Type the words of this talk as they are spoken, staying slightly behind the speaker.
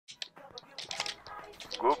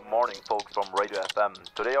Good morning, folks from Radio FM.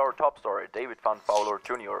 Today our top story, David Van Fowler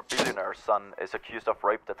Jr., billionaire's son, is accused of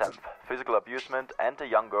rape attempt, physical abusement, and the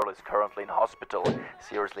young girl is currently in hospital,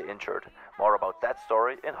 seriously injured. More about that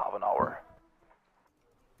story in half an hour.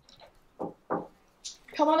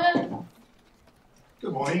 Come on in.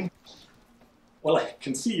 Good morning. Well, I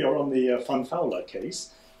can see you're on the Van Fowler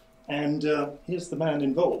case, and here's the man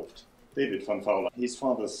involved, David Van Fowler. His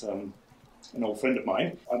father's an old friend of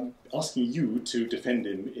mine. I'm asking you to defend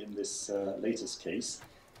him in this latest case,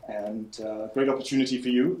 and great opportunity for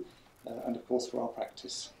you, and of course for our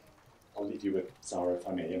practice. I'll leave you with Sarah, if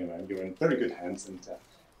I may, anyway. You're in very good hands, and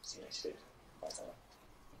see you later, David. Bye, Sarah.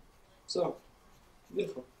 So,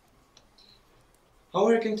 beautiful. How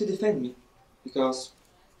are you going to defend me? Because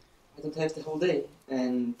I don't have the whole day,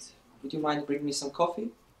 and would you mind bringing me some coffee?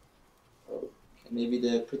 Or can maybe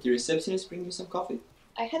the pretty receptionist bring me some coffee?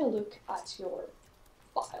 I had a look at your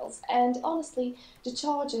files, and honestly, the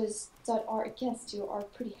charges that are against you are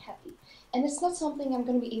pretty heavy, and it's not something I'm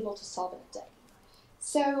going to be able to solve in a day.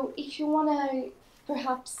 So if you want to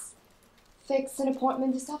perhaps fix an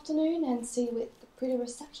appointment this afternoon and see with the pretty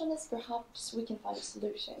receptionist, perhaps we can find a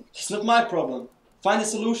solution. It's not my problem. Find a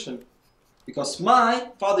solution. Because my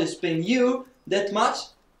father is paying you that much,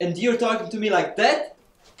 and you're talking to me like that?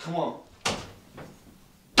 Come on.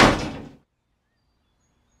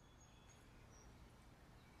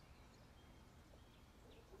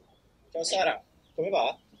 Ciao Sara, come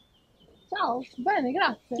va? Ciao, bene,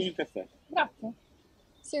 grazie. Tieni il caffè. Grazie.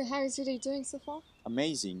 So, how is your day doing so far?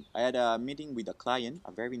 Amazing. I had a meeting with a client,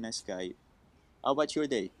 a very nice guy. How about your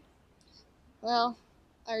day? Well,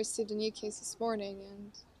 I received a new case this morning,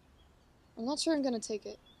 and I'm not sure I'm gonna take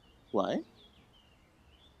it. Why?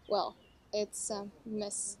 Well, it's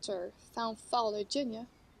Mr. Van Fowler Jr.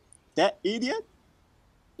 That idiot?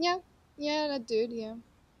 Yeah, that dude, yeah.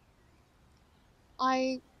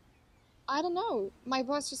 I don't know. My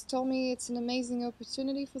boss just told me it's an amazing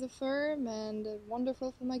opportunity for the firm and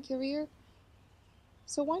wonderful for my career.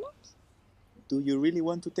 So why not? Do you really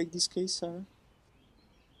want to take this case, Sarah?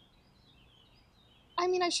 I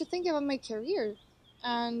mean, I should think about my career.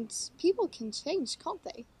 And people can change, can't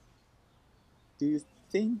they? Do you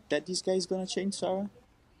think that this guy is gonna change, Sarah?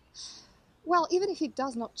 Well, even if he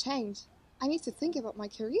does not change, I need to think about my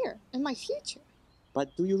career and my future.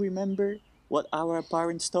 But do you remember what our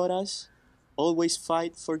parents taught us? Always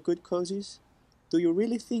fight for good causes? Do you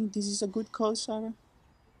really think this is a good cause, Sarah?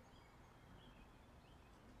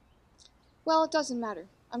 Well, it doesn't matter.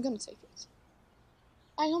 I'm gonna take it.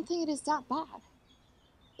 I don't think it is that bad.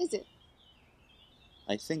 Is it?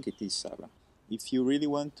 I think it is, Sarah. If you really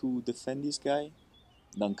want to defend this guy,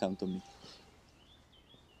 don't come to me.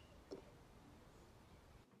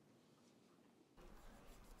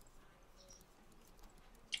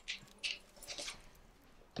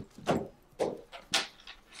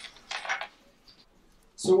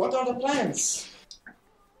 So what are the plans?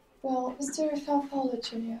 Well, Mr. Van Fowler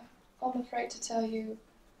Jr., I'm afraid to tell you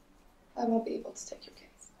I won't be able to take your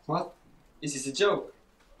case. What? Is this a joke?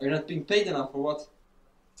 Are you not being paid enough or what?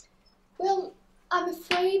 Well, I'm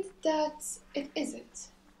afraid that it isn't.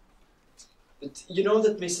 But you know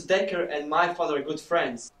that Mr. Decker and my father are good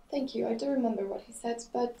friends. Thank you, I do remember what he said,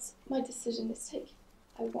 but my decision is taken.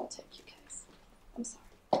 I won't take your case. I'm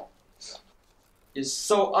sorry. You're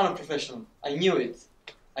so unprofessional. I knew it.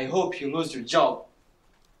 I hope you lose your job.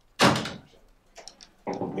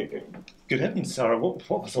 Good heavens, Sarah, what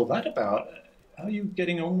was all that about? How are you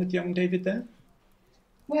getting on with young David there?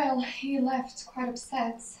 Well, he left quite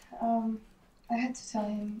upset. I had to tell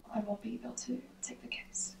him I won't be able to take the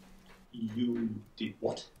case. You did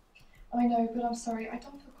what? I know, but I'm sorry, I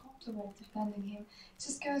don't feel comfortable defending him. It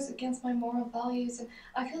just goes against my moral values, and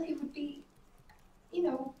I feel it would be,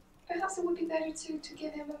 perhaps it would be better to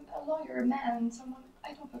give him a lawyer, a man, someone.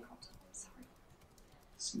 I don't feel comfortable, I'm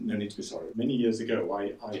sorry. No need to be sorry. Many years ago,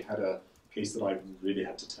 I had a case that I really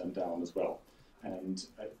had to turn down as well, and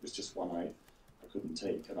it was just one I couldn't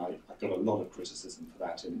take, and I got a lot of criticism for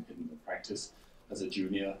that in the practice. As a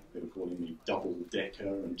junior, they were calling me double-decker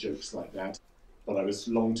and jokes like that, but I was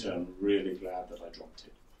long-term really glad that I dropped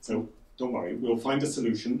it. So don't worry, we'll find a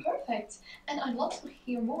solution. Perfect, and I'd love to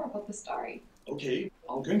hear more about the story. Okay,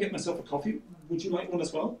 I'll go and get myself a coffee. Would you like one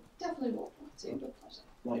as well? Definitely will do, with pleasure.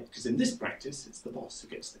 Right, because in this practice, it's the boss who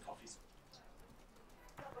gets the coffees.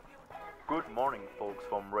 Good morning, folks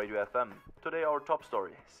from Radio FM. Today our top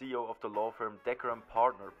story, CEO of the law firm Decker &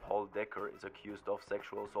 Partner, Paul Decker, is accused of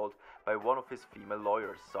sexual assault by one of his female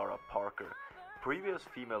lawyers, Sarah Parker. Previous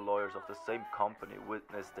female lawyers of the same company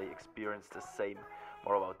witnessed they experienced the same.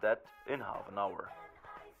 More about that in half an hour.